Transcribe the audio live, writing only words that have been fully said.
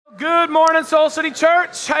Good morning, Soul City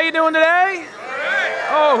Church. How you doing today?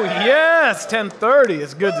 Oh, yes, 10:30.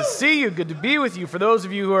 It's good to see you, good to be with you. For those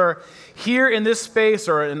of you who are here in this space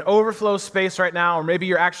or in overflow space right now, or maybe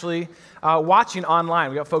you're actually watching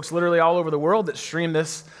online. We got folks literally all over the world that stream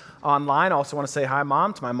this online. I also want to say hi,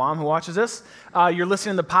 Mom, to my mom who watches this. You're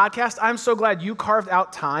listening to the podcast. I'm so glad you carved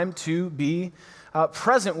out time to be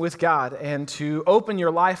present with God and to open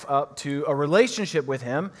your life up to a relationship with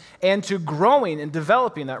Him and to growing and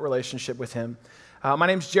developing that relationship with Him. My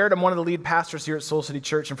name's Jared. I'm one of the lead pastors here at Soul City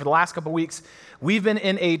Church, and for the last couple weeks, we've been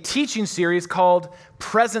in a teaching series called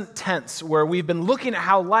Present Tense, where we've been looking at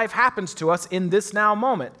how life happens to us in this now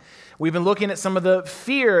moment. We've been looking at some of the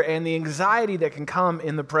fear and the anxiety that can come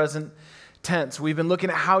in the present tense. We've been looking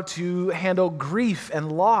at how to handle grief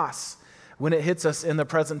and loss when it hits us in the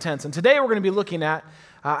present tense. And today we're going to be looking at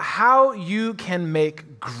how you can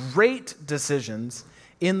make great decisions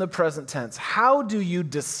in the present tense. How do you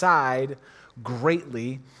decide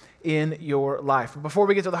greatly in your life? Before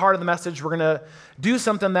we get to the heart of the message, we're going to do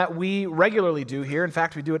something that we regularly do here. In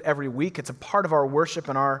fact, we do it every week. It's a part of our worship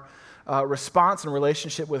and our response and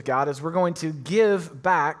relationship with God is we're going to give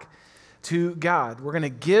back to God. We're going to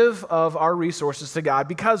give of our resources to God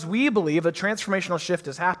because we believe a transformational shift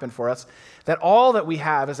has happened for us, that all that we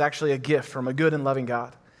have is actually a gift from a good and loving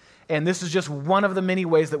God. And this is just one of the many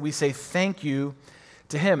ways that we say thank you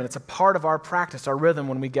to Him. And it's a part of our practice, our rhythm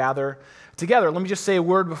when we gather together. Let me just say a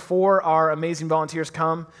word before our amazing volunteers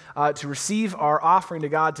come to receive our offering to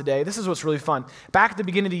God today. This is what's really fun. Back at the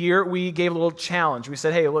beginning of the year, we gave a little challenge. We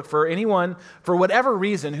said, hey, look, for anyone, for whatever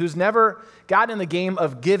reason, who's never gotten in the game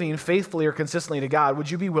of giving faithfully or consistently to God, would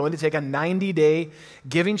you be willing to take a 90-day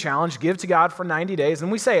giving challenge, give to God for 90 days?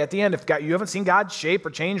 And we say at the end, if you haven't seen God shape or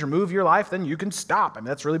change or move your life, then you can stop. I mean,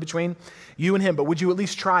 that's really between you and Him, but would you at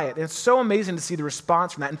least try it? And it's so amazing to see the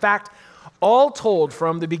response from that. In fact, all told,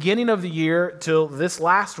 from the beginning of the year till this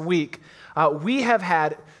last week, we have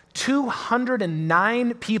had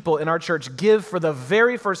 209 people in our church give for the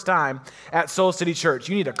very first time at Soul City Church.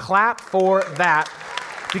 You need to clap for that,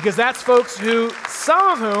 because that's folks who, some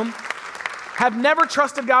of whom have never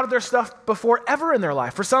trusted God with their stuff before ever in their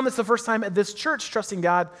life. For some, it's the first time at this church trusting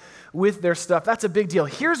God with their stuff. That's a big deal.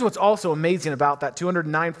 Here's what's also amazing about that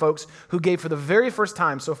 209 folks who gave for the very first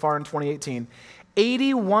time so far in 2018.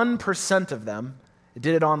 81% of them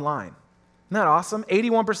did it online. Isn't that awesome?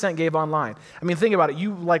 81% gave online. I mean, think about it.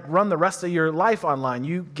 You run the rest of your life online.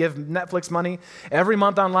 You give Netflix money every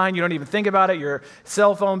month online. You don't even think about it. Your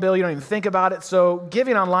cell phone bill, you don't even think about it. So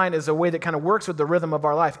giving online is a way that kind of works with the rhythm of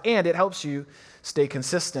our life, and it helps you stay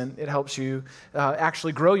consistent. It helps you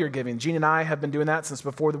actually grow your giving. Gene and I have been doing that since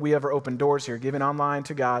before we ever opened doors here, giving online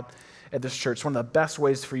to God at this church. It's one of the best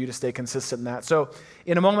ways for you to stay consistent in that. So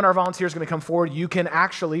in a moment, our volunteer is going to come forward. You can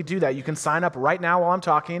actually do that. You can sign up right now while I'm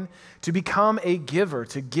talking to become a giver,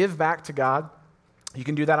 to give back to God. You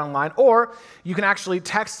can do that online, or you can actually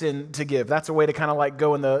text in to give. That's a way to kind of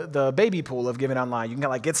go in the baby pool of giving online. You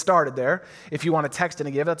can get started there. If you want to text in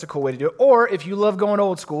and give, that's a cool way to do it. Or if you love going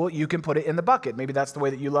old school, you can put it in the bucket. Maybe that's the way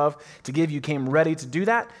that you love to give. You came ready to do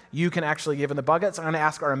that. You can actually give in the bucket. So I'm going to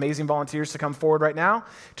ask our amazing volunteers to come forward right now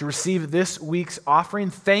to receive this week's offering.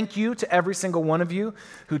 Thank you to every single one of you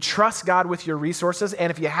who trusts God with your resources. And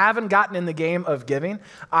if you haven't gotten in the game of giving,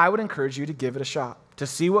 I would encourage you to give it a shot, to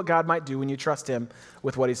see what God might do when you trust Him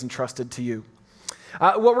with what He's entrusted to you.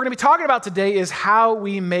 What we're going to be talking about today is how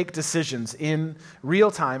we make decisions in real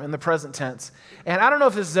time, in the present tense. And I don't know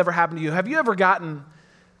if this has ever happened to you. Have you ever gotten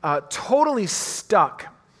totally stuck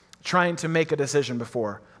trying to make a decision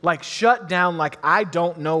before? Shut down, I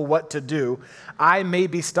don't know what to do. I may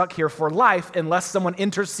be stuck here for life unless someone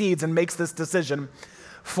intercedes and makes this decision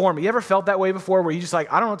for me. You ever felt that way before, where you just I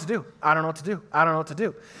don't know what to do. I don't know what to do. I don't know what to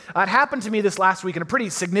do. It happened to me this last week in a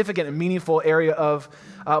pretty significant and meaningful area of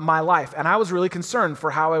my life, and I was really concerned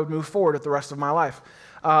for how I would move forward with the rest of my life.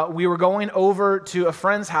 We were going over to a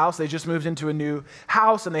friend's house. They just moved into a new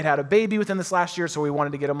house, and they'd had a baby within this last year, so we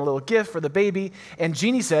wanted to get them a little gift for the baby, and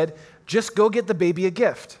Jeannie said, just go get the baby a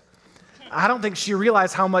gift. I don't think she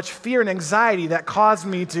realized how much fear and anxiety that caused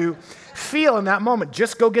me to feel in that moment.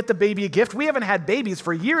 Just go get the baby a gift. We haven't had babies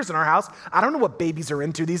for years in our house. I don't know what babies are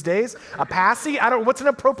into these days. A passy? What's an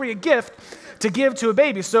appropriate gift to give to a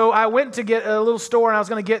baby? So I went to get a little store,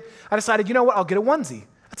 and I decided, you know what? I'll get a onesie.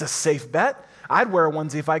 That's a safe bet. I'd wear a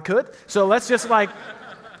onesie if I could. So let's just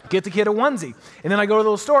get the kid a onesie. And then I go to the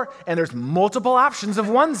little store, and there's multiple options of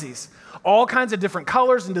onesies. all kinds of different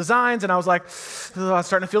colors and designs, and I was like, I was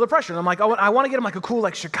starting to feel the pressure. And I'm like, oh, I want to get them like a cool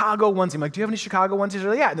like Chicago onesie. I'm like, do you have any Chicago onesies? They're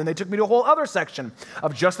like, yeah. And then they took me to a whole other section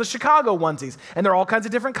of just the Chicago onesies, and they're all kinds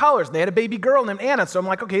of different colors. And they had a baby girl named Anna, so I'm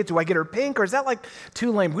like, okay, do I get her pink, or is that like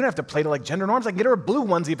too lame? We don't have to play to like gender norms. I can get her a blue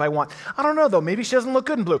onesie if I want. I don't know though, maybe she doesn't look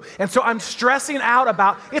good in blue. And so I'm stressing out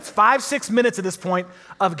about, it's 5-6 minutes at this point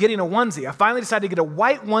of getting a onesie. I finally decided to get a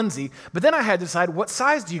white onesie, but then I had to decide, what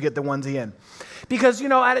size do you get the onesie in? Because,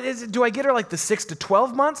 do I get her like the 6 to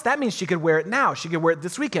 12 months? That means she could wear it now. She could wear it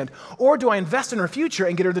this weekend. Or do I invest in her future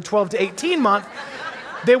and get her the 12 to 18 month?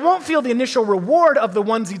 They won't feel the initial reward of the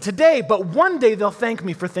onesie today, but one day they'll thank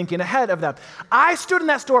me for thinking ahead of them. I stood in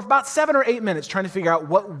that store for about 7 or 8 minutes trying to figure out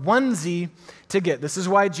what onesie to get. This is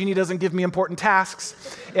why Jeannie doesn't give me important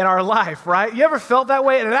tasks in our life, right? You ever felt that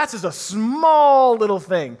way? And that's just a small little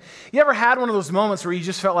thing. You ever had one of those moments where you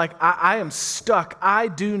just felt like, I am stuck. I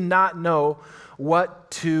do not know what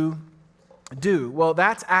to do? Well,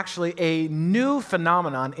 that's actually a new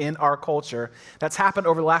phenomenon in our culture that's happened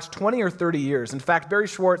over the last 20 or 30 years. In fact, Barry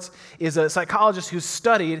Schwartz is a psychologist who's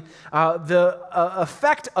studied the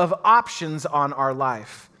effect of options on our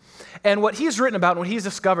life. And what he's written about and what he's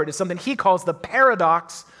discovered is something he calls the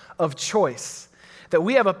paradox of choice. That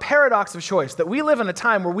we have a paradox of choice, that we live in a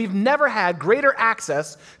time where we've never had greater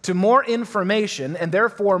access to more information and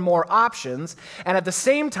therefore more options, and at the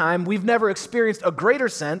same time, we've never experienced a greater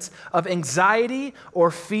sense of anxiety or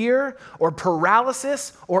fear or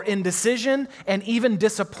paralysis or indecision and even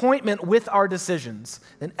disappointment with our decisions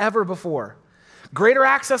than ever before. Greater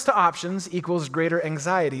access to options equals greater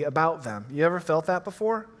anxiety about them. You ever felt that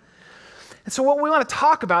before? And so what we want to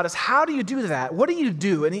talk about is, how do you do that? What do you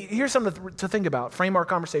do? And here's something to think about, frame our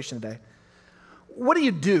conversation today. What do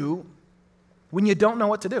you do when you don't know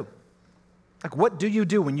what to do? Like, what do you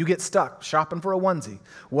do when you get stuck shopping for a onesie?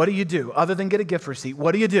 What do you do other than get a gift receipt?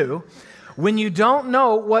 What do you do when you don't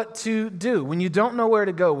know what to do, when you don't know where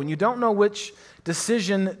to go, when you don't know which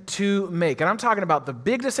decision to make? And I'm talking about the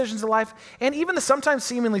big decisions of life and even the sometimes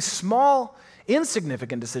seemingly small,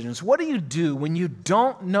 insignificant decisions. What do you do when you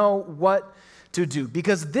don't know what to do?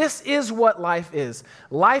 Because this is what life is.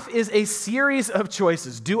 Life is a series of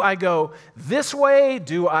choices. Do I go this way?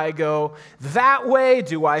 Do I go that way?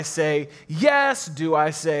 Do I say yes? Do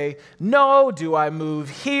I say no? Do I move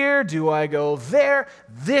here? Do I go there?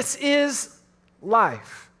 This is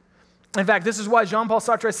life. In fact, this is why Jean-Paul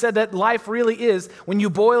Sartre said that life really is, when you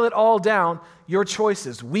boil it all down, your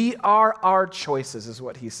choices. We are our choices, is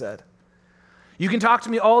what he said. You can talk to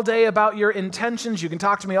me all day about your intentions. You can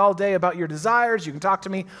talk to me all day about your desires. You can talk to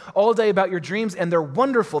me all day about your dreams, and they're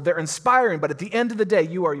wonderful. They're inspiring, but at the end of the day,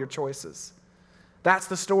 you are your choices. That's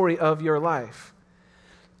the story of your life.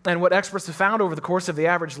 And what experts have found over the course of the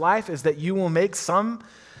average life is that you will make some,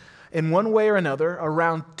 in one way or another,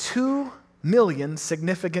 around 2 million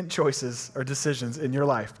significant choices or decisions in your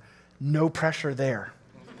life. No pressure there.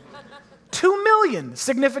 2 million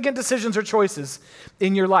significant decisions or choices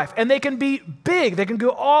in your life. And they can be big. They can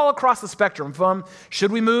go all across the spectrum, from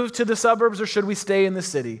should we move to the suburbs or should we stay in the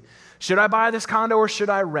city? Should I buy this condo or should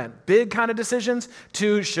I rent? Big kind of decisions,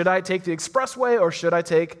 to should I take the expressway or should I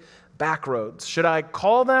take back roads? Should I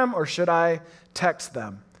call them or should I text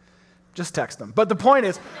them? Just text them. But the point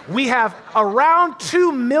is, we have around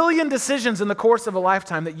 2 million decisions in the course of a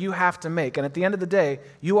lifetime that you have to make. And at the end of the day,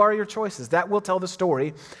 you are your choices. That will tell the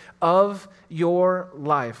story of your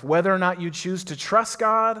life. Whether or not you choose to trust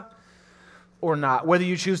God or not. Whether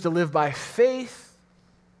you choose to live by faith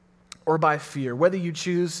or by fear. Whether you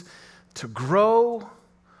choose to grow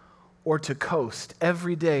or to coast.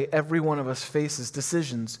 Every day, every one of us faces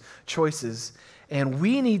decisions, choices, and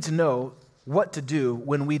we need to know what to do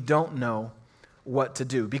when we don't know what to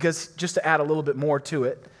do. Because just to add a little bit more to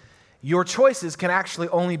it, your choices can actually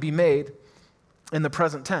only be made in the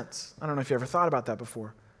present tense. I don't know if you ever thought about that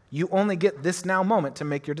before. You only get this now moment to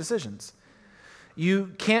make your decisions.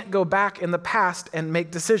 You can't go back in the past and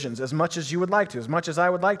make decisions as much as you would like to, as much as I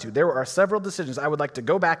would like to. There are several decisions I would like to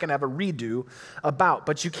go back and have a redo about,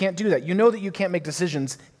 but you can't do that. You know that you can't make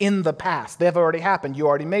decisions in the past. They have already happened. You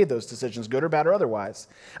already made those decisions, good or bad or otherwise.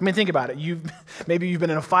 I mean, think about it. Maybe you've been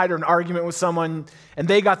in a fight or an argument with someone, and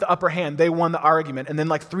they got the upper hand. They won the argument, and then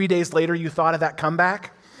like 3 days later, you thought of that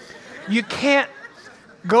comeback. You can't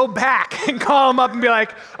go back and call them up and be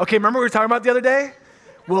like, okay, remember what we were talking about the other day?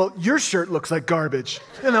 Well, your shirt looks like garbage.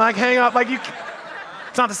 And then like hang up,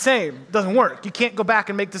 it's not the same. It doesn't work. You can't go back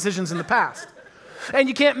and make decisions in the past. And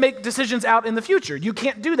you can't make decisions out in the future. You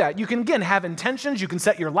can't do that. You can, again, have intentions. You can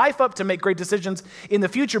set your life up to make great decisions in the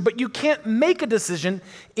future, but you can't make a decision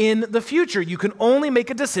in the future. You can only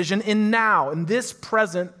make a decision in now, in this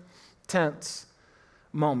present tense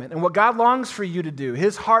moment. And what God longs for you to do,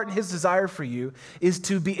 his heart and his desire for you, is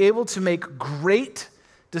to be able to make great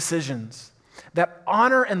decisions that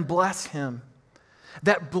honor and bless him,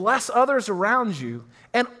 that bless others around you,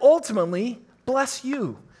 and ultimately bless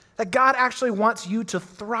you. That God actually wants you to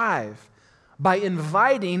thrive by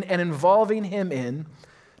inviting and involving him in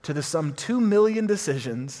to the some 2 million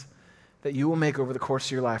decisions that you will make over the course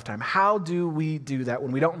of your lifetime. How do we do that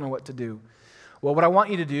when we don't know what to do? Well, what I want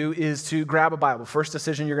you to do is to grab a Bible. First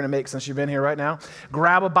decision you're going to make since you've been here right now.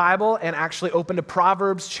 Grab a Bible and actually open to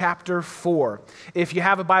Proverbs chapter 4. If you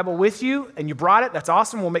have a Bible with you and you brought it, that's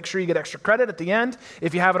awesome. We'll make sure you get extra credit at the end.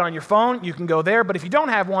 If you have it on your phone, you can go there. But if you don't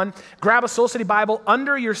have one, grab a Soul City Bible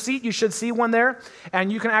under your seat. You should see one there.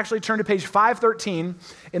 And you can actually turn to page 513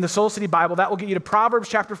 in the Soul City Bible. That will get you to Proverbs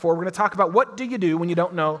chapter 4. We're going to talk about what do you do when you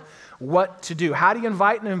don't know what to do. How do you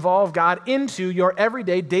invite and involve God into your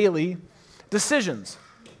everyday, daily decisions?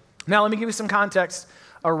 Now, let me give you some context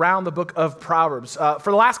around the book of Proverbs.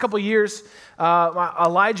 For the last couple of years,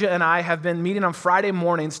 Elijah and I have been meeting on Friday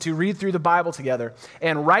mornings to read through the Bible together.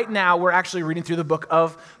 And right now, we're actually reading through the book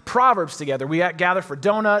of Proverbs together. We gather for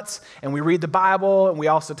donuts, and we read the Bible, and we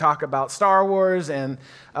also talk about Star Wars and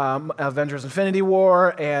Avengers Infinity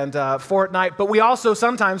War and Fortnite, but we also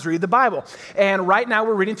sometimes read the Bible. And right now,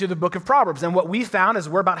 we're reading through the book of Proverbs. And what we found is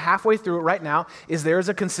we're about halfway through it right now, is there's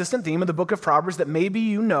a consistent theme of the book of Proverbs that maybe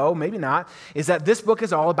you know, maybe not, is that this book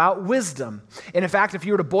is all about wisdom. And in fact, if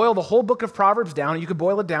you were to boil the whole book of Proverbs down, you could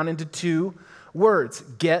boil it down into 2 words: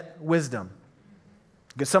 get wisdom.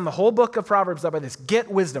 You can sum the whole book of Proverbs up by this: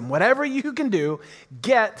 get wisdom. Whatever you can do,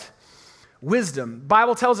 get wisdom. The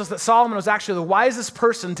Bible tells us that Solomon was actually the wisest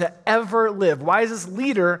person to ever live, wisest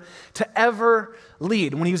leader to ever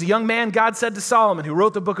lead. When he was a young man, God said to Solomon, who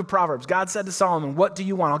wrote the book of Proverbs, God said to Solomon, "What do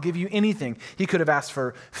you want? I'll give you anything." He could have asked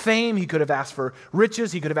for fame. He could have asked for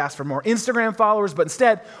riches. He could have asked for more Instagram followers. But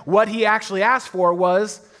instead, what he actually asked for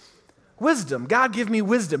was wisdom. God, give me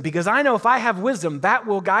wisdom, because I know if I have wisdom, that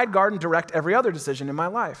will guide, guard, and direct every other decision in my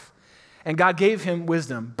life. And God gave him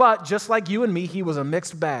wisdom. But just like you and me, he was a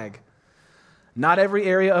mixed bag. Not every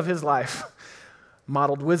area of his life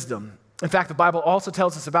modeled wisdom. In fact, the Bible also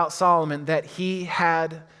tells us about Solomon that he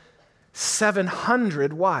had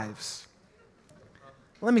 700 wives.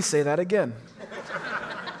 Let me say that again.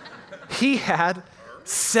 He had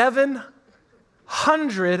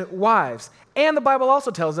 700 wives. And the Bible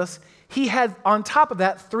also tells us he had, on top of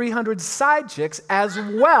that, 300 side chicks as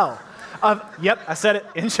well. Yep, I said it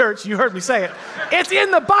in church. You heard me say it. It's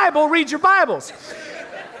in the Bible. Read your Bibles.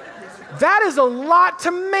 That is a lot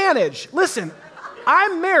to manage. Listen,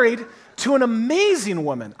 I'm married to an amazing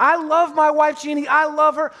woman. I love my wife, Jeannie. I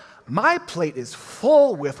love her. My plate is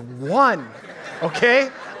full with one, okay?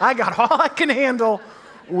 I got all I can handle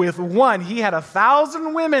with one. He had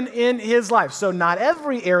 1,000 women in his life. So not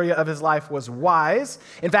every area of his life was wise.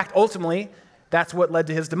 In fact, ultimately, that's what led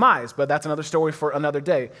to his demise, but that's another story for another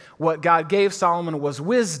day. What God gave Solomon was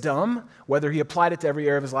wisdom. Whether he applied it to every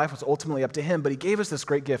area of his life was ultimately up to him, but he gave us this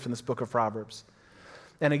great gift in this book of Proverbs.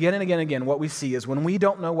 And again and again and again, what we see is when we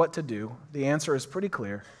don't know what to do, the answer is pretty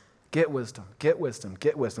clear. Get wisdom, get wisdom,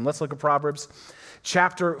 get wisdom. Let's look at Proverbs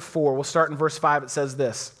chapter 4. We'll start in verse 5. It says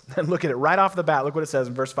this. And look at it right off the bat. Look what it says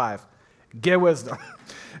in verse 5. Get wisdom.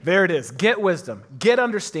 There it is. Get wisdom. Get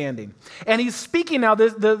understanding. And he's speaking now.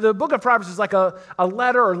 The book of Proverbs is like a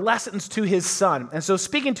letter or lessons to his son. And so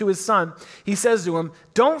speaking to his son, he says to him,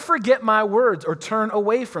 don't forget my words or turn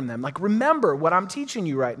away from them. Like, remember what I'm teaching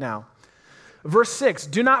you right now. Verse 6,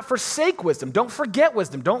 do not forsake wisdom. Don't forget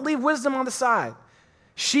wisdom. Don't leave wisdom on the side.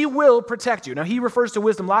 She will protect you. Now, he refers to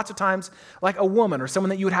wisdom lots of times like a woman or someone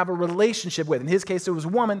that you would have a relationship with. In his case, it was a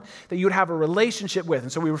woman that you would have a relationship with.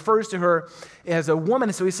 And so he refers to her as a woman.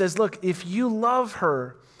 And so he says, look, if you love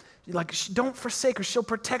her, like, don't forsake her. She'll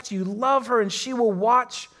protect you. Love her and she will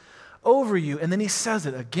watch over you. And then he says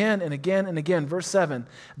it again and again and again. Verse 7,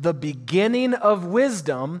 the beginning of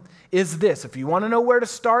wisdom is this. If you want to know where to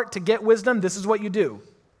start to get wisdom, this is what you do.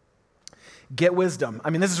 Get wisdom. I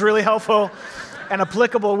mean, this is really helpful and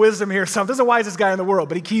applicable wisdom here. So this is the wisest guy in the world,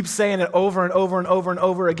 but he keeps saying it over and over and over and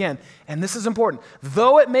over again. And this is important.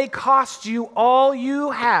 Though it may cost you all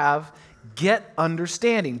you have, get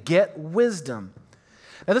understanding, get wisdom.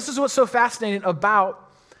 Now, this is what's so fascinating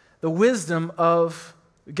about the wisdom of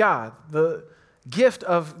God, the gift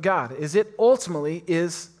of God, is it ultimately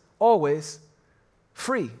is always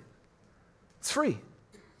free. It's free.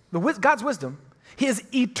 God's wisdom, his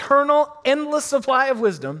eternal, endless supply of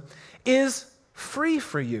wisdom is free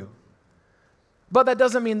for you. But that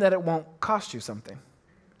doesn't mean that it won't cost you something.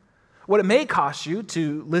 What it may cost you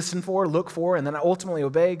to listen for, look for, and then ultimately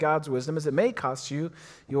obey God's wisdom is it may cost you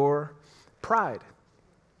your pride.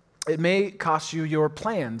 It may cost you your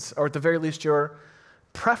plans, or at the very least your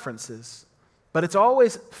preferences, but it's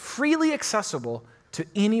always freely accessible to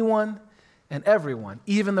anyone and everyone,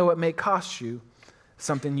 even though it may cost you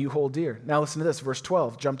something you hold dear. Now listen to this, verse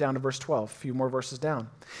 12. Jump down to verse 12, a few more verses down.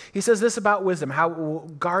 He says this about wisdom, how it will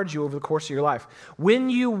guard you over the course of your life. When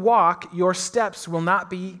you walk, your steps will not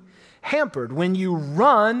be hampered. When you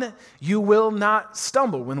run, you will not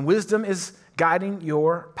stumble. When wisdom is guiding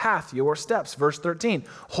your path, your steps. Verse 13,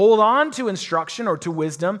 hold on to instruction or to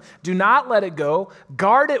wisdom. Do not let it go.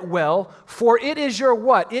 Guard it well, for it is your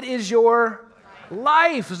what? It is your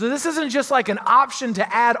life. So this isn't just like an option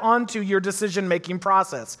to add onto your decision-making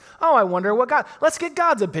process. Oh, I wonder what let's get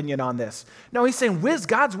God's opinion on this. No, he's saying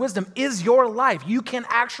God's wisdom is your life. You can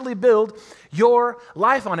actually build your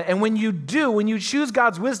life on it. And when you choose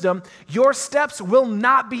God's wisdom, your steps will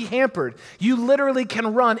not be hampered. You literally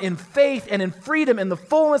can run in faith and in freedom in the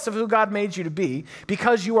fullness of who God made you to be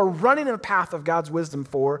because you are running in the path of God's wisdom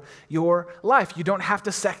for your life. You don't have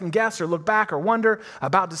to second guess or look back or wonder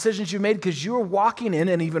about decisions you made because you're walking in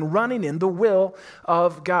and even running in the will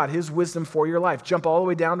of God, his wisdom for your life. Jump all the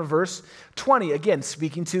way down to verse 20. Again,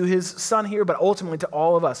 speaking to his son here, but ultimately to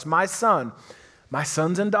all of us. My son, my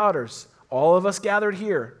sons and daughters, all of us gathered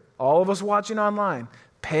here, all of us watching online,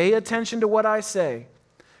 pay attention to what I say.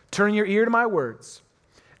 Turn your ear to my words.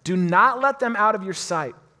 Do not let them out of your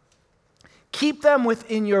sight. Keep them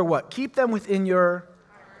within your what? Keep them within your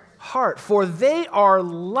heart. For they are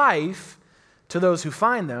life to those who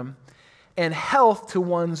find them and health to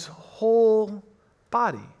one's whole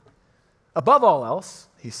body. Above all else,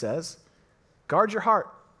 he says, guard your heart,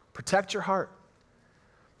 protect your heart.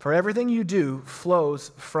 For everything you do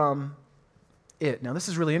flows from it. Now, this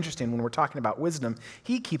is really interesting when we're talking about wisdom.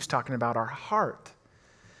 He keeps talking about our heart.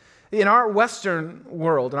 In our Western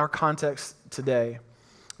world, in our context today,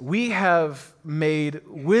 we have made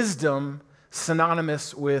wisdom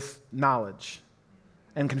synonymous with knowledge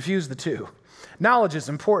and confused the two. Knowledge is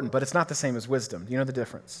important, but it's not the same as wisdom. You know the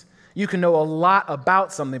difference? You can know a lot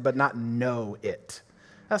about something, but not know it.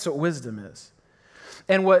 That's what wisdom is.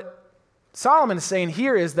 And what Solomon is saying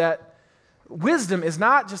here is that wisdom is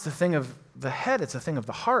not just a thing of the head, it's a thing of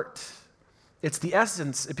the heart. It's the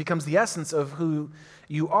essence, it becomes the essence of who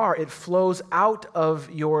you are. It flows out of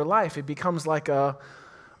your life. It becomes like a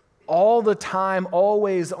all the time,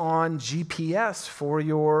 always on GPS for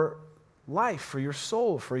your life, for your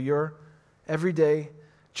soul, for your everyday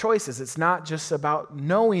choices. It's not just about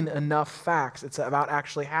knowing enough facts. It's about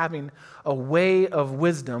actually having a way of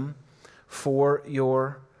wisdom for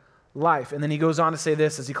your life. And then he goes on to say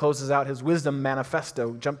this as he closes out his wisdom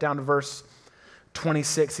manifesto. Jump down to verse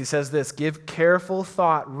 26. He says this, give careful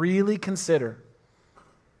thought, really consider,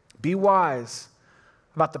 be wise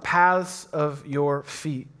about the paths of your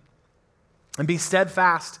feet, and be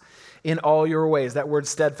steadfast in all your ways. That word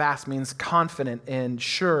steadfast means confident and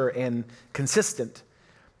sure and consistent.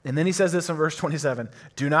 And then he says this in verse 27,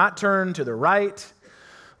 do not turn to the right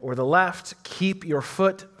or the left. Keep your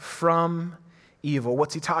foot from evil.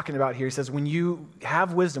 What's he talking about here? He says when you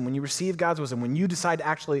have wisdom, when you receive God's wisdom, when you decide to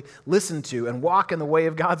actually listen to and walk in the way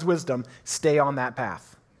of God's wisdom, stay on that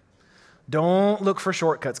path. Don't look for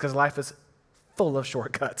shortcuts because life is full of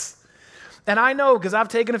shortcuts. And I know, because I've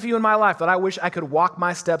taken a few in my life, that I wish I could walk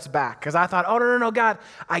my steps back. Because I thought, oh, no, God,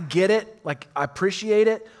 I get it. Like, I appreciate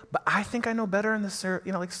it. But I think I know better in this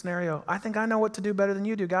scenario. I think I know what to do better than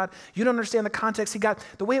you do, God. You don't understand the context.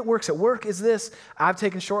 The way it works at work is this. I've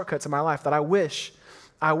taken shortcuts in my life that I wish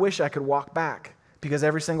I could walk back. Because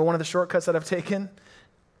every single one of the shortcuts that I've taken,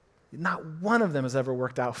 not one of them has ever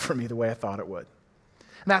worked out for me the way I thought it would.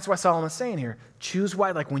 And that's why Solomon's saying here, choose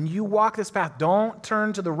wisely. Like when you walk this path, don't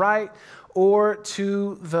turn to the right or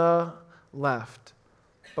to the left,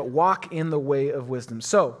 but walk in the way of wisdom.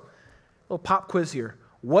 So, a little pop quiz here.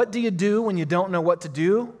 What do you do when you don't know what to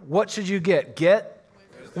do? What should you get? Get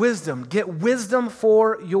wisdom. Get wisdom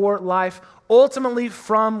for your life, ultimately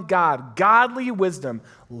from God. Godly wisdom.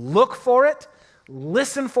 Look for it,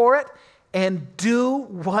 listen for it, and do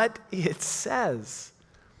what it says.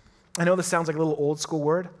 I know this sounds like a little old school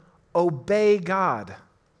word. Obey God.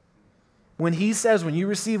 When he says, when you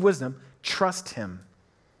receive wisdom, trust him,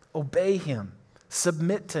 obey him,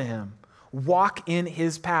 submit to him, walk in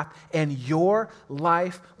his path, and your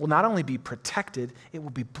life will not only be protected, it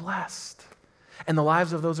will be blessed. And the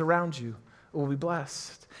lives of those around you will be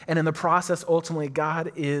blessed. And in the process, ultimately,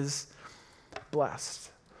 God is blessed.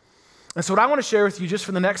 And so what I want to share with you just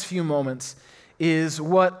for the next few moments is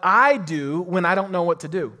what I do when I don't know what to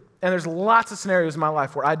do. And there's lots of scenarios in my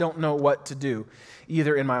life where I don't know what to do,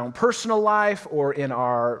 either in my own personal life or in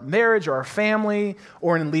our marriage or our family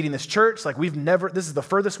or in leading this church. Like this is the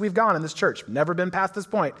furthest we've gone in this church. Never been past this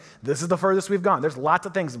point. This is the furthest we've gone. There's lots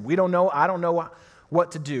of things we don't know. I don't know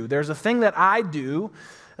what to do. There's a thing that I do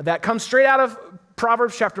that comes straight out of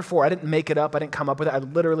Proverbs chapter 4. I didn't make it up. I didn't come up with it. I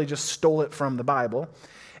literally just stole it from the Bible.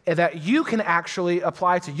 And that you can actually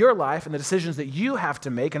apply to your life and the decisions that you have to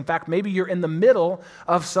make. In fact, maybe you're in the middle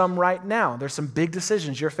of some right now. There's some big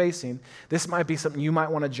decisions you're facing. This might be something you might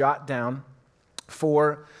want to jot down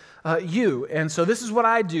for you. And so this is what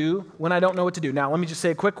I do when I don't know what to do. Now, let me just say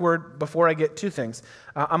a quick word before I get to things.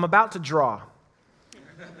 I'm about to draw.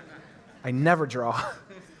 I never draw.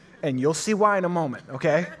 And you'll see why in a moment,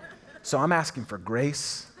 okay? So I'm asking for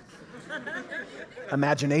grace.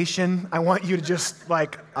 Imagination. I want you to just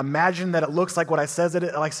imagine that it looks like what I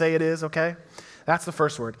say it is, okay? That's the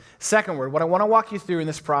first word. Second word, what I want to walk you through in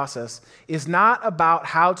this process is not about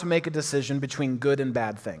how to make a decision between good and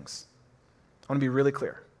bad things. I want to be really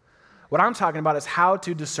clear. What I'm talking about is how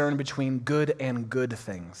to discern between good and good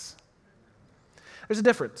things. There's a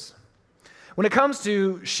difference. When it comes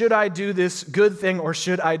to should I do this good thing or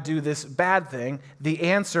should I do this bad thing, the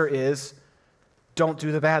answer is don't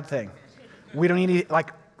do the bad thing. We don't need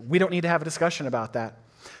to have a discussion about that.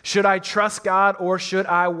 Should I trust God or should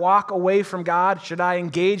I walk away from God? Should I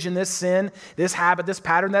engage in this sin, this habit, this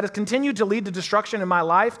pattern that has continued to lead to destruction in my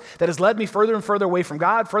life, that has led me further and further away from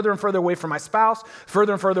God, further and further away from my spouse,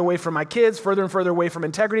 further and further away from my kids, further and further away from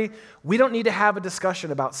integrity? We don't need to have a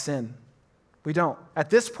discussion about sin. We don't. At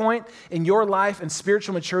this point in your life and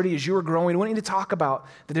spiritual maturity as you are growing, we don't need to talk about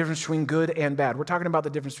the difference between good and bad. We're talking about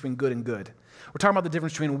the difference between good and good. We're talking about the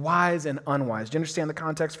difference between wise and unwise. Do you understand the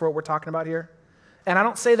context for what we're talking about here? And I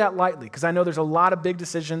don't say that lightly because I know there's a lot of big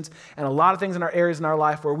decisions and a lot of things in our areas in our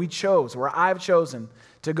life where I've chosen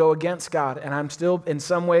to go against God. And I'm still, in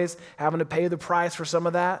some ways, having to pay the price for some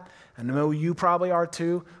of that. I know you probably are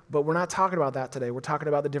too, but we're not talking about that today. We're talking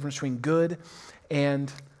about the difference between good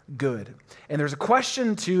and good. And there's a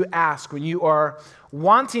question to ask when you are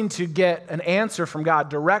wanting to get an answer from God,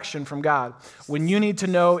 direction from God, when you need to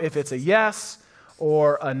know if it's a yes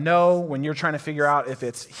or a no, when you're trying to figure out if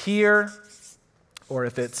it's here or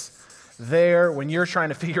if it's there, when you're trying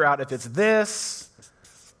to figure out if it's this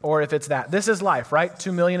or if it's that. This is life, right?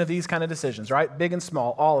 2 million of these kind of decisions, right? Big and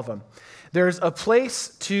small, all of them. There's a place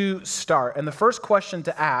to start. And the first question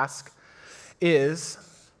to ask is,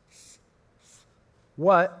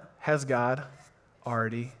 what has God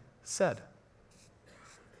already said?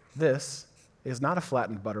 This is not a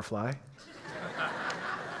flattened butterfly,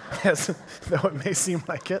 though it may seem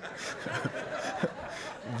like it.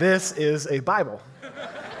 This is a Bible.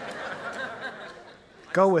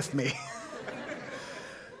 Go with me.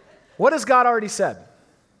 What has God already said?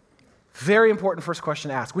 Very important first question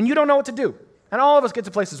to ask. When you don't know what to do, and all of us get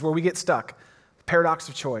to places where we get stuck, paradox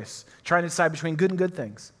of choice, trying to decide between good and good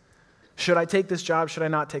things. Should I take this job? Should I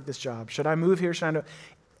not take this job? Should I move here? Should I not?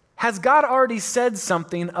 Has God already said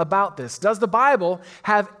something about this? Does the Bible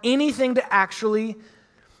have anything to actually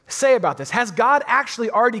say about this? Has God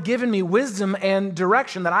actually already given me wisdom and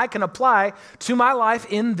direction that I can apply to my life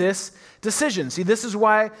in this decision? See, this is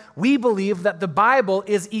why we believe that the Bible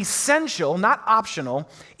is essential, not optional,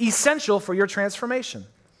 essential for your transformation.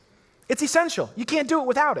 It's essential. You can't do it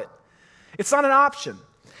without it. It's not an option.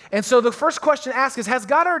 And so the first question to ask is, has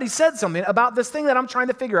God already said something about this thing that I'm trying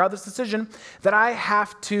to figure out, this decision that I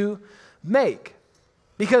have to make?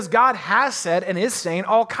 Because God has said and is saying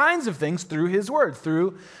all kinds of things through His Word,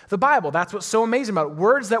 through the Bible. That's what's so amazing about it.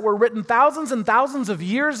 Words that were written thousands and thousands of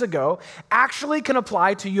years ago actually can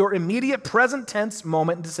apply to your immediate present tense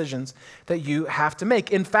moment and decisions that you have to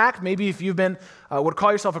make. In fact, maybe if you've been, would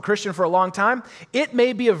call yourself a Christian for a long time, it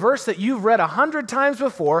may be a verse that you've read 100 times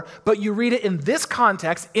before, but you read it in this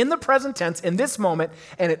context, in the present tense, in this moment,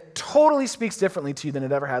 and it totally speaks differently to you than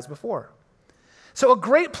it ever has before. So a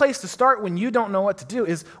great place to start when you don't know what to do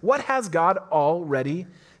is, what has God already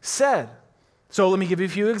said? So let me give you a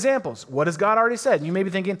few examples. What has God already said? And you may be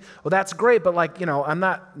thinking, well, that's great, but I'm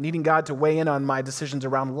not needing God to weigh in on my decisions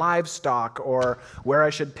around livestock or where I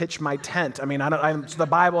should pitch my tent. I mean, so the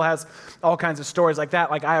Bible has all kinds of stories like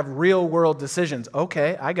that. Like I have real world decisions.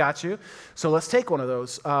 Okay, I got you. So let's take one of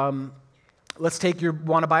those. let's take you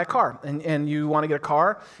want to buy a car, and you want to get a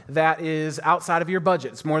car that is outside of your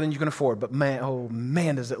budget. It's more than you can afford, but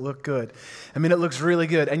man, does it look good. I mean, it looks really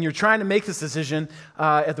good. And you're trying to make this decision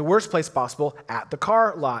at the worst place possible, at the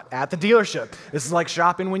car lot, at the dealership. This is like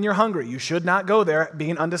shopping when you're hungry. You should not go there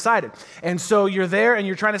being undecided. And so you're there, and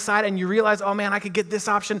you're trying to decide, and you realize, oh man, I could get this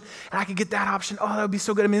option, and I could get that option. Oh, that would be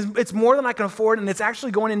so good. I mean, it's more than I can afford, and it's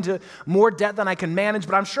actually going into more debt than I can manage,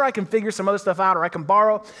 but I'm sure I can figure some other stuff out, or I can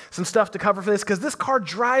borrow some stuff to cover for this, because this car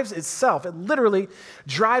drives itself. It literally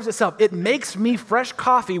drives itself. It makes me fresh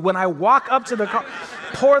coffee when I walk up to the car,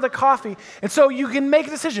 pour the coffee. And so you can make a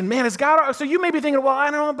decision. Man, is God, so you may be thinking, well,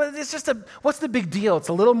 I don't know, but it's just what's the big deal? It's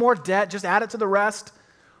a little more debt, just add it to the rest.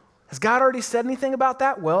 Has God already said anything about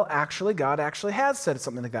that? Well, actually, God actually has said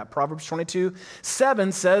something like that. Proverbs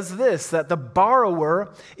 22:7 says this, that the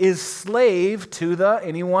borrower is slave to the,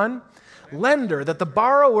 anyone? Lender, that the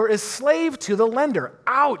borrower is slave to the lender.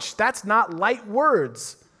 Ouch, that's not light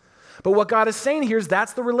words. But what God is saying here is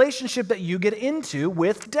that's the relationship that you get into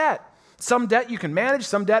with debt. Some debt you can manage,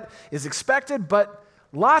 some debt is expected, but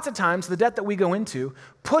lots of times the debt that we go into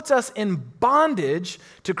puts us in bondage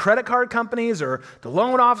to credit card companies or the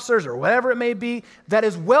loan officers or whatever it may be that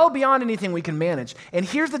is well beyond anything we can manage. And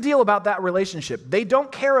here's the deal about that relationship. They don't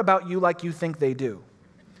care about you like you think they do.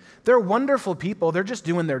 They're wonderful people. They're just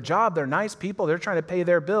doing their job. They're nice people. They're trying to pay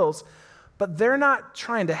their bills, but they're not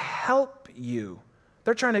trying to help you.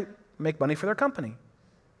 They're trying to make money for their company.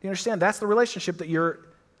 You understand? That's the relationship that you're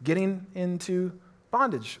getting into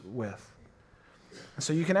bondage with. And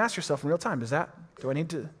so you can ask yourself in real time, do I need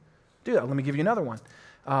to do that? Let me give you another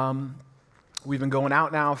one. We've been going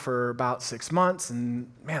out now for about 6 months,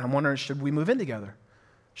 and man, I'm wondering, should we move in together?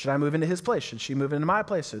 Should I move into his place? Should she move into my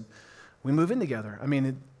place? Should we move in together? I mean,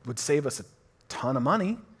 it would save us a ton of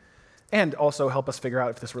money and also help us figure out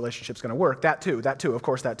if this relationship's going to work. That too, of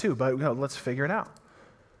course, that too, but let's figure it out.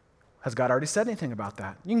 Has God already said anything about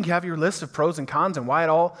that? You can have your list of pros and cons and why it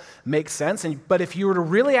all makes sense, but if you were to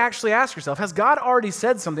really actually ask yourself, has God already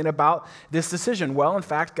said something about this decision? Well, in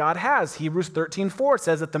fact, God has. Hebrews 13:4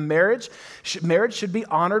 says that the marriage should be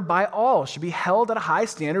honored by all, should be held at a high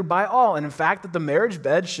standard by all, and in fact, that the marriage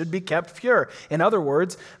bed should be kept pure. In other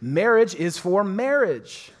words, marriage is for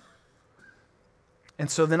marriage. And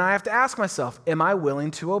so then I have to ask myself, am I willing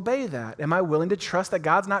to obey that? Am I willing to trust that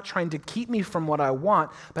God's not trying to keep me from what I want,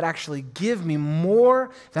 but actually give me more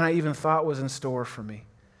than I even thought was in store for me?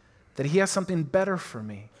 That he has something better for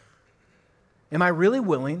me? Am I really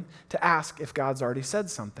willing to ask if God's already said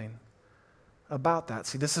something about that?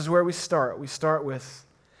 See, this is where we start. We start with,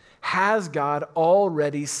 has God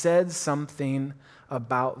already said something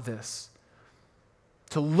about this?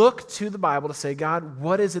 To look to the Bible to say, God,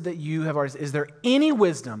 what is it that you have already, is there any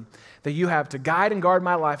wisdom that you have to guide and guard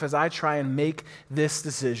my life as I try and make this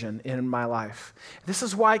decision in my life? This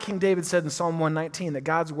is why King David said in Psalm 119 that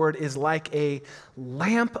God's word is like a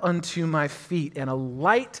lamp unto my feet and a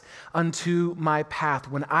light unto my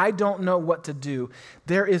path. When I don't know what to do,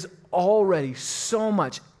 there is already so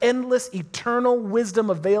much endless, eternal wisdom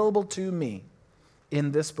available to me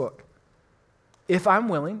in this book, if I'm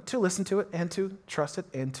willing to listen to it and to trust it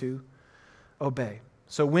and to obey.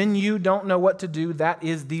 So when you don't know what to do, that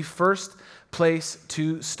is the first place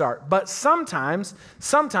to start. But sometimes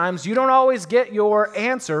you don't always get your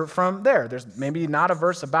answer from there. There's maybe not a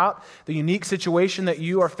verse about the unique situation that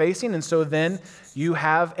you are facing, and so then you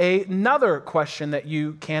have another question that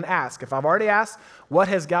you can ask. If I've already asked, what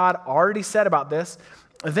has God already said about this?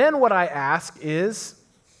 Then what I ask is,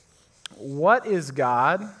 what is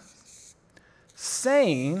God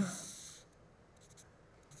saying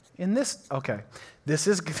in this? Okay, this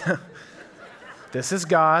is this is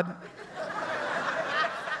God.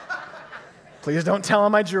 Please don't tell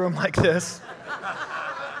him I drew him like this.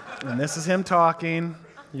 And this is him talking.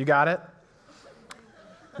 You got it?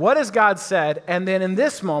 What has God said? And then in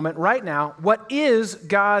this moment, right now, what is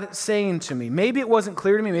God saying to me? Maybe it wasn't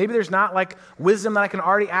clear to me. Maybe there's not like wisdom that I can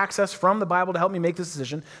already access from the Bible to help me make this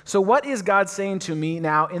decision. So what is God saying to me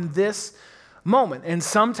now in this moment? And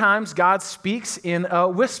sometimes God speaks in a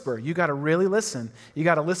whisper. You got to really listen. You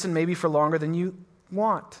got to listen maybe for longer than you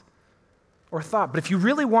want or thought. But if you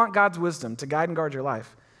really want God's wisdom to guide and guard your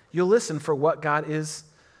life, you'll listen for what God is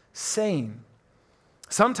saying.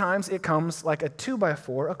 Sometimes it comes like a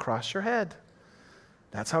 2x4 across your head.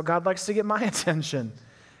 That's how God likes to get my attention.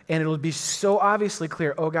 And it'll be so obviously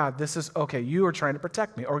clear, oh God, this is, okay, you are trying to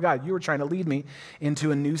protect me. Or God, you are trying to lead me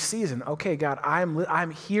into a new season. Okay, God,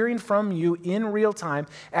 I'm hearing from you in real time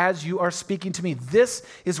as you are speaking to me. This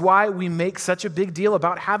is why we make such a big deal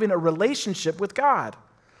about having a relationship with God.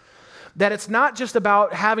 that it's not just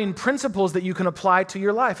about having principles that you can apply to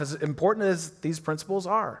your life, as important as these principles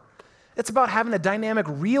are. It's about having a dynamic,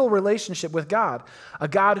 real relationship with God, a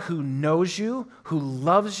God who knows you, who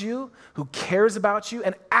loves you, who cares about you,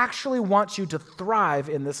 and actually wants you to thrive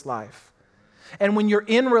in this life. And when you're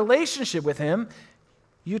in relationship with him,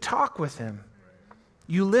 you talk with him.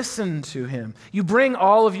 You listen to him. You bring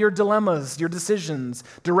all of your dilemmas, your decisions,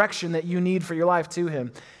 direction that you need for your life to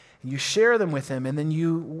him. You share them with him, and then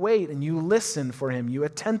you wait and you listen for him. You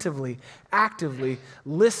attentively, actively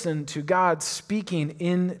listen to God speaking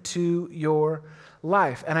into your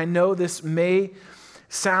life. And I know this may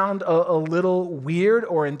sound a little weird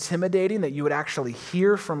or intimidating that you would actually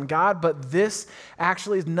hear from God, but this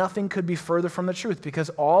actually is nothing could be further from the truth, because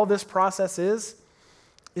all this process is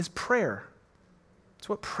prayer. It's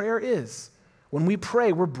what prayer is. When we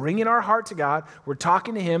pray, we're bringing our heart to God, we're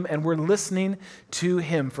talking to him, and we're listening to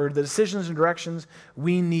him for the decisions and directions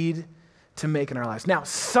we need to make in our lives. Now,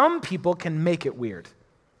 some people can make it weird.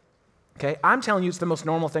 Okay? I'm telling you, it's the most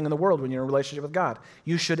normal thing in the world when you're in a relationship with God.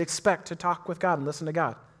 You should expect to talk with God and listen to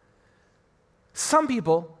God. Some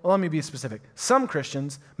people, well, let me be specific, some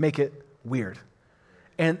Christians make it weird.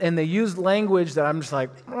 And they use language that I'm just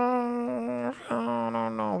like, I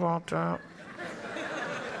don't know about that.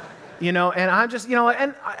 And I'm just,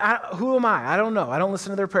 and who am I? I don't know. I don't listen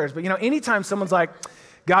to their prayers. But, anytime someone's like,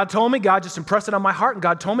 God told me, God just impressed it on my heart, and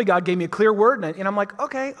God told me, God gave me a clear word, and I'm like,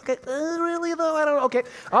 okay, really though? I don't know. Okay,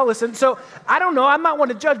 I'll listen. So I don't know. I'm not one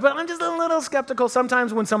to judge, but I'm just a little skeptical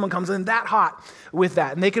sometimes when someone comes in that hot with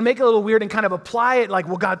that. And they can make it a little weird and kind of apply it like,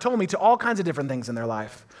 well, God told me, to all kinds of different things in their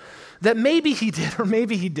life. That maybe he did or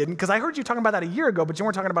maybe he didn't, because I heard you talking about that a year ago, but you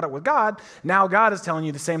weren't talking about it with God. Now God is telling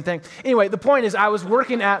you the same thing. Anyway, the point is I was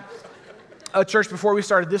working at a church before we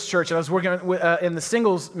started this church, and I was working in the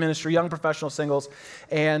singles ministry, young professional singles,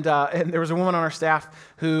 and there was a woman on our staff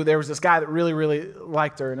who, there was this guy that really, really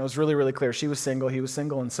liked her, and it was really, really clear. She was single, he was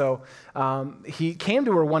single, and so he came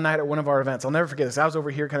to her one night at one of our events. I'll never forget this. I was over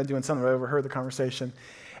here kind of doing something, I overheard the conversation,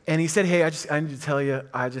 and he said, hey, I need to tell you,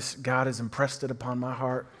 God has impressed it upon my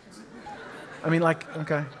heart. I mean,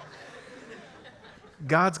 okay.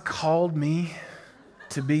 God's called me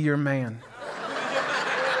to be your man.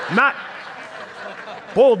 Not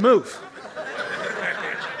bold move.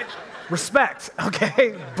 Respect,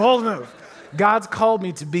 okay? Bold move. God's called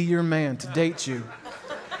me to be your man, to date you.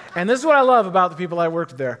 And this is what I love about the people I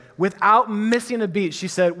worked with there. Without missing a beat, she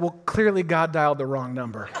said, well, clearly God dialed the wrong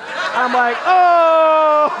number. I'm like,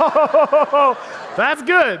 oh, that's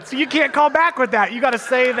good. So you can't call back with that. You got to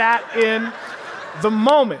say that in the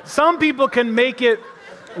moment. Some people can make it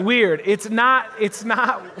weird. It's not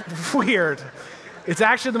weird. It's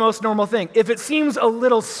actually the most normal thing. If it seems a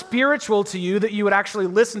little spiritual to you that you would actually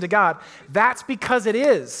listen to God, that's because it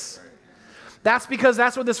is. That's because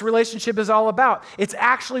that's what this relationship is all about. It's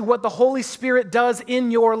actually what the Holy Spirit does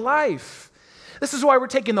in your life. This is why we're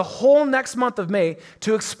taking the whole next month of May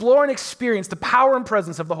to explore and experience the power and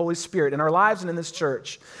presence of the Holy Spirit in our lives and in this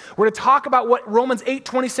church. We're going to talk about what Romans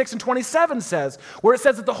 8:26 and 27 says, where it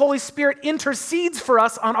says that the Holy Spirit intercedes for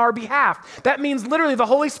us on our behalf. That means literally the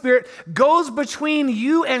Holy Spirit goes between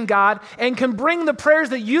you and God and can bring the prayers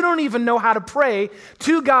that you don't even know how to pray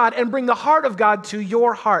to God and bring the heart of God to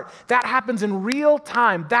your heart. That happens in real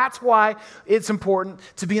time. That's why it's important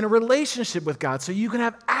to be in a relationship with God, so you can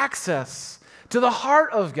have access to the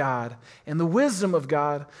heart of God and the wisdom of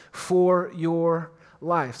God for your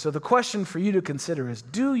life. So the question for you to consider is,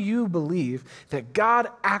 do you believe that God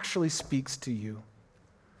actually speaks to you?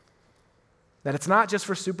 That it's not just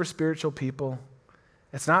for super spiritual people.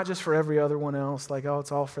 It's not just for every other one else, like, oh,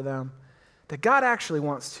 it's all for them. That God actually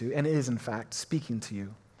wants to, and is in fact, speaking to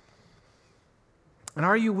you. And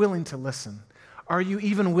are you willing to listen? Are you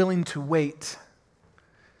even willing to wait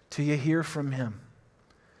till you hear from him?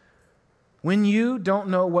 When you don't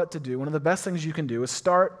know what to do, one of the best things you can do is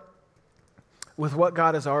start with what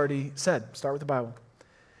God has already said. Start with the Bible.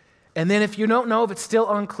 And then if you don't know, if it's still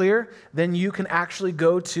unclear, then you can actually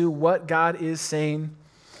go to what God is saying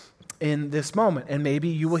in this moment. And maybe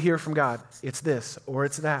you will hear from God. It's this or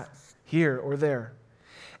it's that, here or there.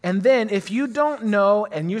 And then if you don't know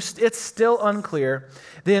and it's still unclear,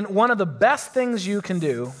 then one of the best things you can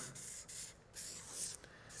do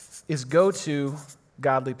is go to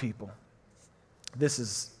godly people. This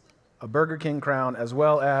is a Burger King crown as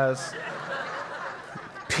well as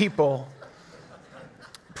people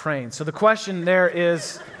praying. So the question there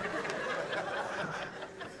is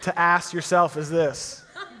to ask yourself is this: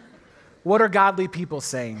 what are godly people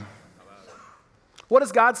saying? What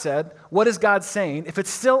has God said? What is God saying? If it's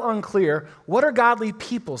still unclear, what are godly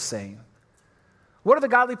people saying? What are the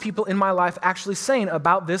godly people in my life actually saying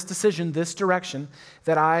about this decision, this direction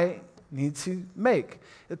that I need to make?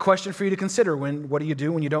 The question for you to consider what do you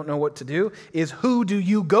do when you don't know what to do is who do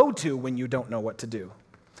you go to when you don't know what to do?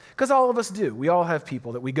 Because all of us do. We all have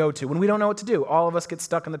people that we go to when we don't know what to do. All of us get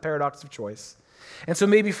stuck in the paradox of choice. And so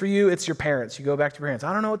maybe for you, it's your parents. You go back to your parents.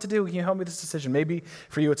 I don't know what to do. Can you help me with this decision? Maybe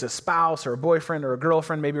for you, it's a spouse or a boyfriend or a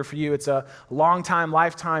girlfriend. Maybe for you, it's a long-time,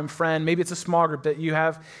 lifetime friend. Maybe it's a small group that you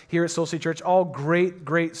have here at Soul City Church. All great,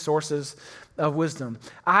 great sources of wisdom.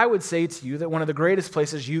 I would say to you that one of the greatest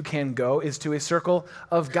places you can go is to a circle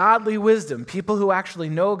of godly wisdom. People who actually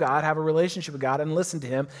know God, have a relationship with God, and listen to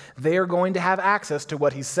Him. They are going to have access to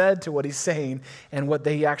what He said, to what He's saying, and what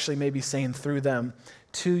they actually may be saying through them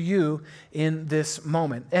to you in this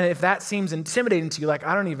moment. And if that seems intimidating to you, like,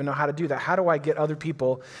 I don't even know how to do that. How do I get other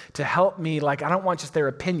people to help me? Like, I don't want just their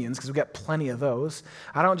opinions, because we've got plenty of those.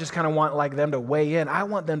 I don't just kind of want like them to weigh in. I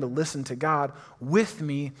want them to listen to God with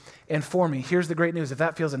me and for me. Here's the great news. If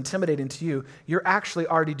that feels intimidating to you, you're actually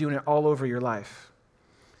already doing it all over your life.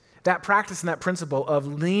 That practice and that principle of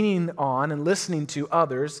leaning on and listening to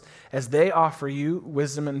others as they offer you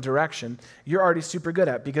wisdom and direction, you're already super good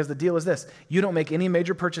at, because the deal is this: you don't make any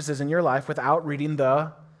major purchases in your life without reading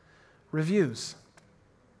the reviews.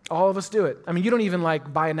 All of us do it. I mean, you don't even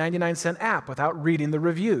like buy a 99-cent app without reading the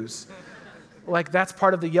reviews. Like, that's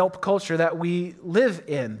part of the Yelp culture that we live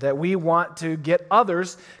in, that we want to get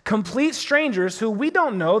others, complete strangers who we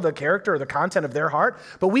don't know the character or the content of their heart,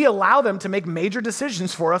 but we allow them to make major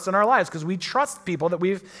decisions for us in our lives because we trust people that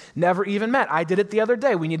we've never even met. I did it the other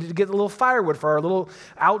day. We needed to get a little firewood for our little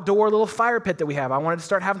outdoor little fire pit that we have. I wanted to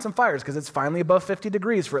start having some fires because it's finally above 50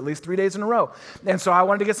 degrees for at least 3 days in a row. And so I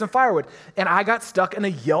wanted to get some firewood. And I got stuck in a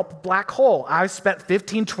Yelp black hole. I spent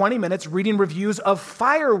 15, 20 minutes reading reviews of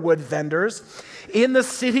firewood vendors in the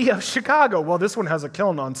city of Chicago. Well, this one has a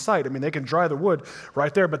kiln on site. I mean, they can dry the wood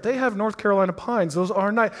right there, but they have North Carolina pines. Those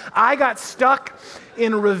are nice. I got stuck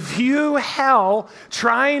in review hell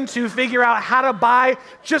trying to figure out how to buy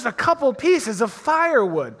just a couple pieces of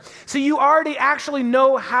firewood. So you already actually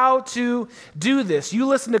know how to do this. You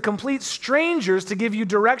listen to complete strangers to give you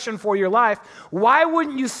direction for your life. Why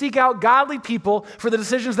wouldn't you seek out godly people for the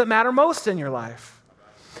decisions that matter most in your life?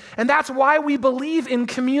 And that's why we believe in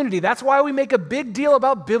community. That's why we make a big deal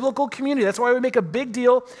about biblical community. That's why we make a big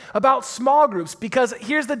deal about small groups. Because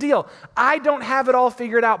here's the deal. I don't have it all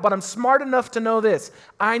figured out, but I'm smart enough to know this.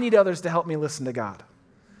 I need others to help me listen to God.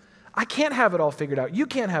 I can't have it all figured out. You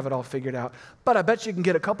can't have it all figured out. But I bet you can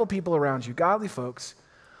get a couple people around you, godly folks,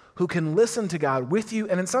 who can listen to God with you,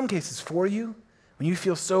 and in some cases for you. When you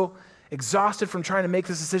feel so exhausted from trying to make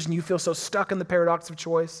this decision, you feel so stuck in the paradox of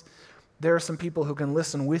choice, there are some people who can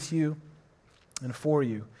listen with you and for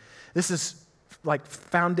you. This is like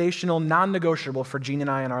foundational, non-negotiable for Jean and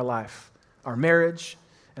I in our life, our marriage,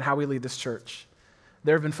 and how we lead this church.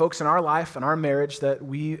 There have been folks in our life and our marriage that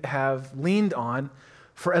we have leaned on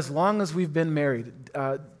for as long as we've been married.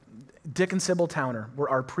 Dick and Sybil Towner were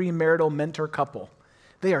our premarital mentor couple.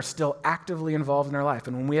 They are still actively involved in our life.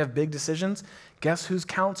 And when we have big decisions, guess whose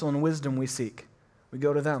counsel and wisdom we seek? We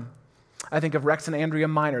go to them. I think of Rex and Andrea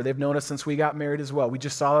Miner. They've known us since we got married as well. We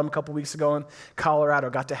just saw them a couple weeks ago in Colorado,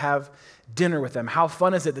 got to have dinner with them. How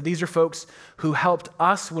fun is it that these are folks who helped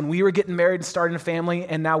us when we were getting married and starting a family,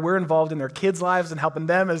 and now we're involved in their kids' lives and helping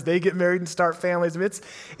them as they get married and start families.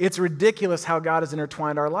 It's ridiculous how God has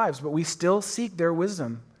intertwined our lives, but we still seek their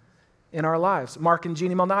wisdom in our lives. Mark and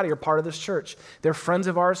Jeannie Malnati are part of this church. They're friends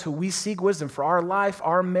of ours who we seek wisdom for our life,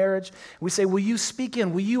 our marriage. We say, will you speak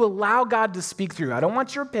in? Will you allow God to speak through? I don't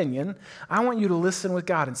want your opinion. I want you to listen with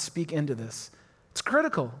God and speak into this. It's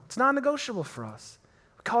critical. It's non-negotiable for us.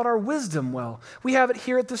 We call it our wisdom well. We have it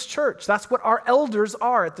here at this church. That's what our elders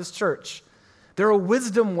are at this church. They're a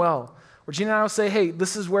wisdom well. Where Gina and I will say, hey,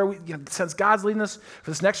 this is where we, since God's leading us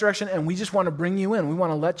for this next direction, and we just want to bring you in. We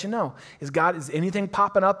want to let you know. Is anything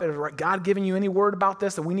popping up? Is God giving you any word about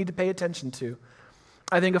this that we need to pay attention to?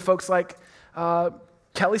 I think of folks like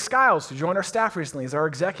Kelly Skiles, who joined our staff recently as our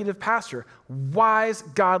executive pastor. Wise,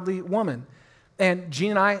 godly woman. And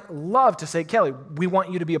Gene and I love to say, Kelly, we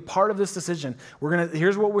want you to be a part of this decision.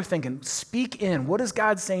 Here's what we're thinking. Speak in. What is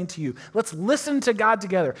God saying to you? Let's listen to God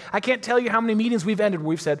together. I can't tell you how many meetings we've ended where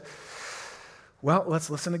we've said, well, let's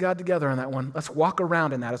listen to God together on that one. Let's walk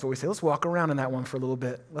around in that, is what we say. Let's walk around in that one for a little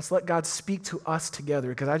bit. Let's let God speak to us together,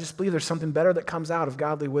 because I just believe there's something better that comes out of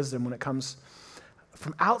godly wisdom when it comes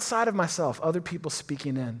from outside of myself, other people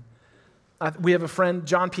speaking in. We have a friend,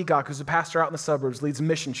 John Peacock, who's a pastor out in the suburbs, leads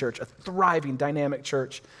Mission Church, a thriving, dynamic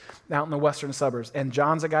church out in the western suburbs. And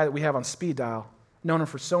John's a guy that we have on speed dial, known him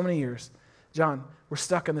for so many years. John, we're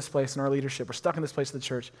stuck in this place in our leadership. We're stuck in this place in the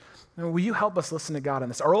church. Will you help us listen to God on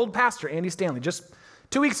this? Our old pastor, Andy Stanley, just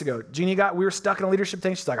 2 weeks ago, we were stuck in a leadership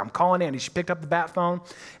thing. She's like, I'm calling Andy. She picked up the bat phone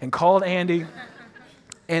and called Andy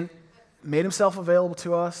and made himself available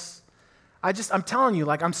to us. I'm telling you,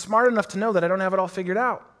 I'm smart enough to know that I don't have it all figured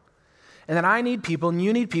out. And that I need people and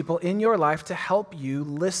you need people in your life to help you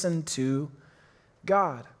listen to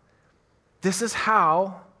God. This is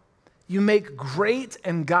how you make great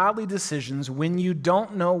and godly decisions when you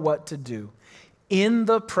don't know what to do. In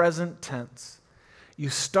the present tense, you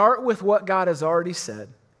start with what God has already said,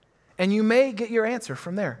 and you may get your answer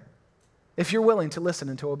from there if you're willing to listen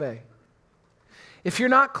and to obey. If you're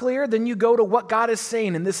not clear, then you go to what God is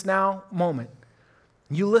saying in this now moment.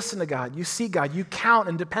 You listen to God, you seek God, you count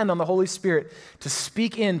and depend on the Holy Spirit to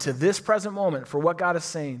speak into this present moment for what God is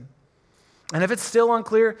saying. And if it's still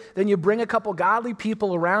unclear, then you bring a couple godly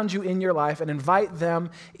people around you in your life and invite them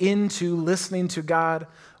into listening to God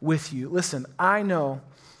with you. Listen, I know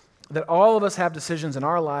that all of us have decisions in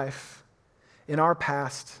our life, in our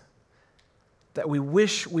past, that we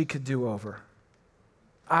wish we could do over.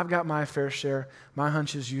 I've got my fair share. My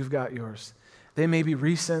hunch is you've got yours. They may be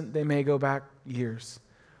recent. They may go back years.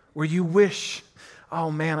 Where you wish,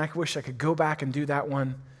 oh man, I wish I could go back and do that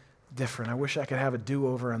one different. I wish I could have a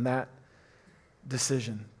do-over on that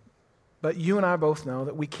decision. But you and I both know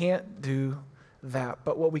that we can't do that.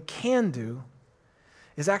 But what we can do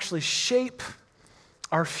is actually shape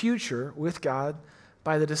our future with God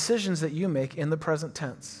by the decisions that you make in the present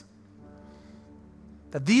tense.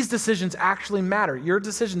 That these decisions actually matter. Your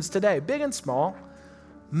decisions today, big and small,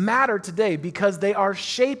 matter today because they are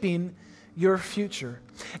shaping your future.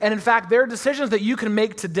 And in fact, there are decisions that you can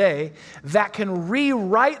make today that can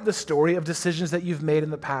rewrite the story of decisions that you've made in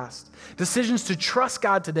the past. Decisions to trust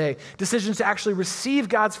God today, decisions to actually receive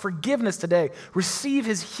God's forgiveness today, receive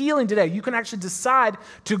His healing today. You can actually decide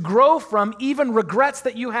to grow from even regrets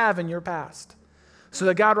that you have in your past so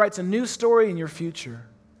that God writes a new story in your future.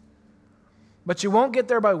 But you won't get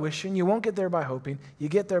there by wishing, you won't get there by hoping, you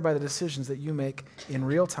get there by the decisions that you make in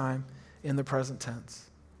real time in the present tense.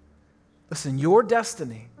 Listen, your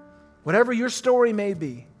destiny, whatever your story may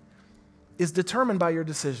be, is determined by your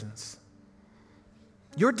decisions.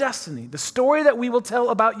 Your destiny, the story that we will tell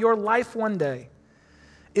about your life one day,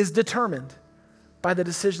 is determined by the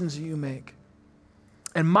decisions you make.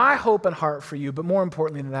 And my hope and heart for you, but more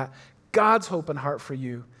importantly than that, God's hope and heart for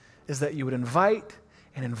you, is that you would invite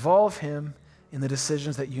and involve Him in the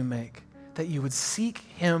decisions that you make, that you would seek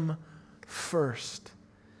Him first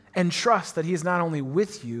and trust that He is not only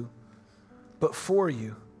with you, but for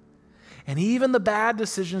you. And even the bad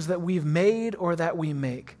decisions that we've made or that we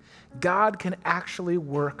make, God can actually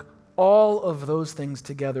work all of those things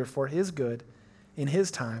together for His good in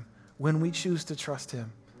His time when we choose to trust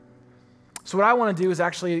Him. So what I want to do is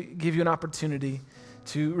actually give you an opportunity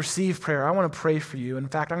to receive prayer. I want to pray for you. In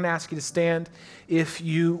fact, I'm going to ask you to stand if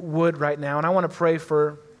you would right now. And I want to pray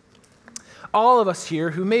for all of us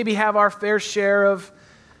here who maybe have our fair share of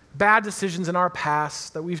bad decisions in our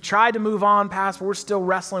past that we've tried to move on past, but we're still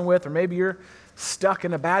wrestling with, or maybe you're stuck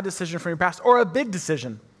in a bad decision from your past, or a big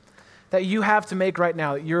decision that you have to make right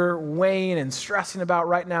now, that you're weighing and stressing about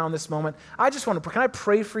right now in this moment. I just want to pray. Can I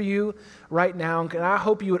pray for you right now? And I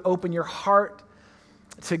hope you would open your heart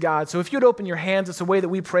to God. So if you'd open your hands, it's a way that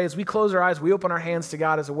we pray. As we close our eyes, we open our hands to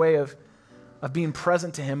God as a way of being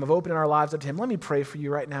present to Him, of opening our lives up to Him. Let me pray for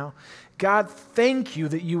you right now. God, thank you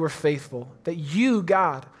that you were faithful, that you,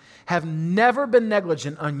 God, have never been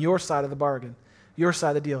negligent on your side of the bargain, your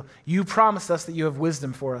side of the deal. You promised us that you have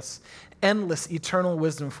wisdom for us, endless, eternal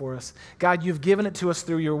wisdom for us. God, you've given it to us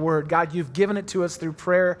through your word. God, you've given it to us through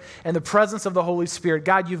prayer and the presence of the Holy Spirit.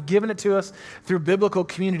 God, you've given it to us through biblical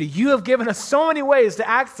community. You have given us so many ways to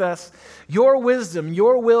access your wisdom,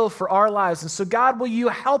 your will for our lives. And so, God, will you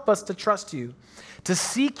help us to trust you, to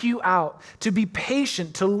seek you out, to be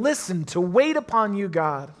patient, to listen, to wait upon you,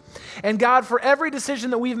 God. And God, for every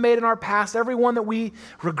decision that we've made in our past, every one that we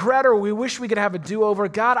regret or we wish we could have a do-over,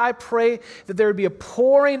 God, I pray that there would be a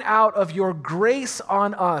pouring out of your grace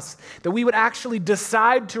on us, that we would actually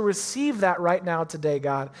decide to receive that right now today,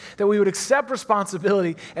 God, that we would accept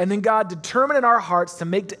responsibility and then, God, determine in our hearts to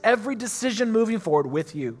make every decision moving forward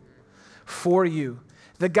with you, for you.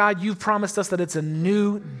 That, God, you've promised us that it's a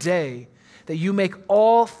new day, that you make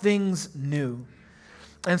all things new.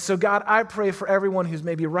 And so, God, I pray for everyone who's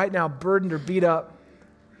maybe right now burdened or beat up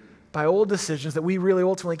by old decisions that we really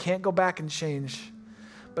ultimately can't go back and change.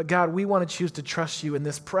 But, God, we want to choose to trust you in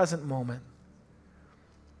this present moment.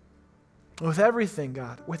 With everything,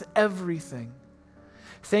 God, with everything.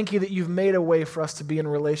 Thank you that you've made a way for us to be in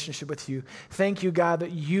relationship with you. Thank you, God,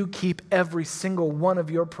 that you keep every single one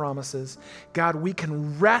of your promises. God, we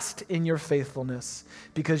can rest in your faithfulness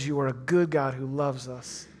because you are a good God who loves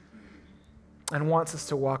us and wants us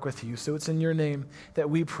to walk with you. So it's in your name that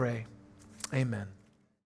we pray. Amen.